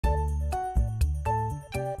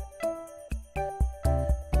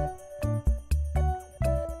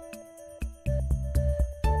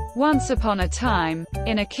Once upon a time,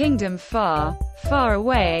 in a kingdom far, far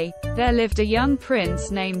away, there lived a young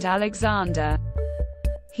prince named Alexander.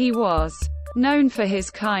 He was known for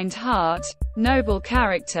his kind heart, noble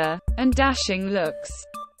character, and dashing looks.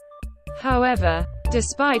 However,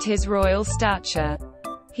 despite his royal stature,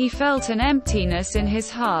 he felt an emptiness in his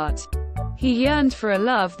heart. He yearned for a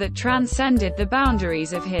love that transcended the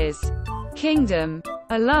boundaries of his kingdom,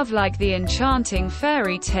 a love like the enchanting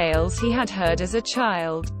fairy tales he had heard as a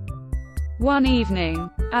child. One evening,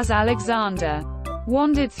 as Alexander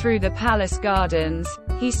wandered through the palace gardens,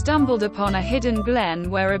 he stumbled upon a hidden glen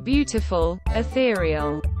where a beautiful,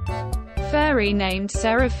 ethereal fairy named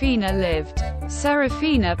Seraphina lived.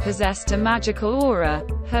 Seraphina possessed a magical aura,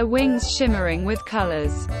 her wings shimmering with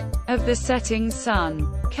colors of the setting sun.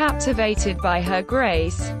 Captivated by her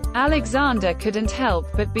grace, Alexander couldn't help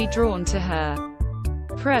but be drawn to her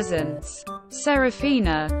presence.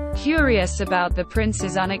 Seraphina, curious about the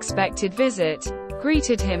prince's unexpected visit,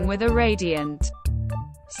 greeted him with a radiant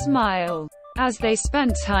smile. As they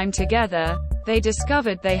spent time together, they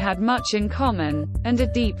discovered they had much in common, and a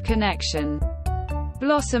deep connection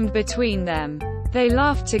blossomed between them. They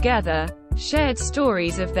laughed together, shared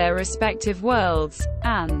stories of their respective worlds,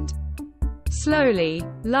 and slowly,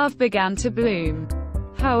 love began to bloom.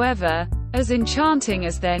 However, as enchanting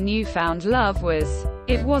as their newfound love was,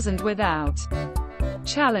 it wasn't without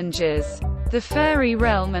challenges. The fairy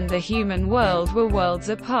realm and the human world were worlds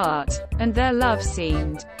apart, and their love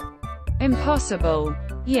seemed impossible.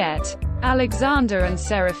 Yet, Alexander and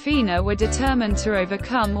Seraphina were determined to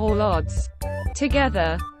overcome all odds.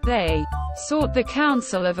 Together, they sought the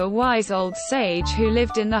counsel of a wise old sage who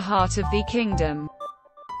lived in the heart of the kingdom.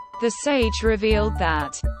 The sage revealed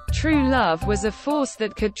that true love was a force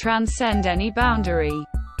that could transcend any boundary.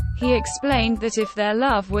 He explained that if their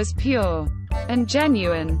love was pure and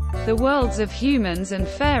genuine, the worlds of humans and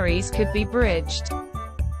fairies could be bridged.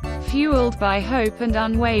 Fueled by hope and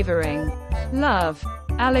unwavering love,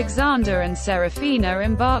 Alexander and Seraphina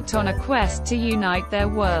embarked on a quest to unite their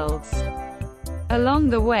worlds. Along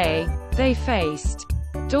the way, they faced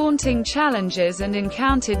daunting challenges and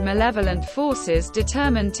encountered malevolent forces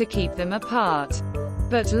determined to keep them apart.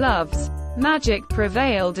 But love's magic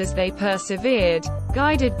prevailed as they persevered,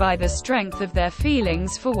 guided by the strength of their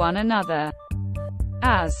feelings for one another.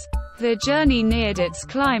 As the journey neared its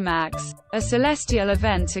climax, a celestial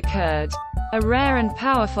event occurred, a rare and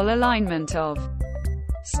powerful alignment of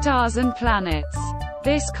stars and planets.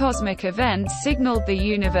 This cosmic event signaled the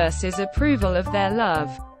universe's approval of their love,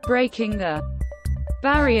 breaking the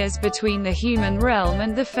barriers between the human realm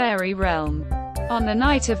and the fairy realm. On the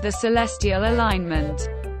night of the celestial alignment,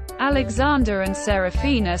 Alexander and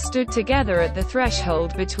Seraphina stood together at the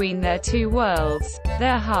threshold between their two worlds,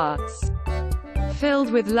 their hearts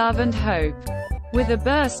filled with love and hope. With a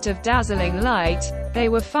burst of dazzling light, they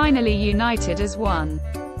were finally united as one.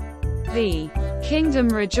 The kingdom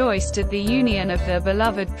rejoiced at the union of their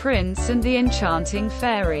beloved prince and the enchanting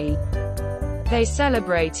fairy. They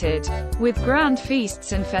celebrated with grand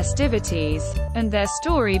feasts and festivities, and their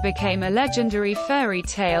story became a legendary fairy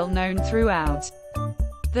tale known throughout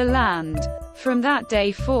the land. From that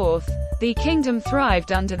day forth, the kingdom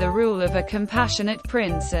thrived under the rule of a compassionate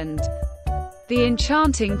prince and the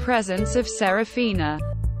enchanting presence of Seraphina.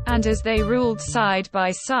 And as they ruled side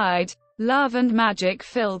by side, love and magic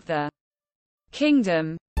filled the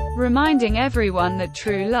kingdom, reminding everyone that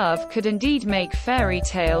true love could indeed make fairy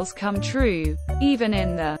tales come true, even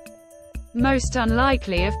in the most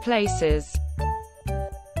unlikely of places.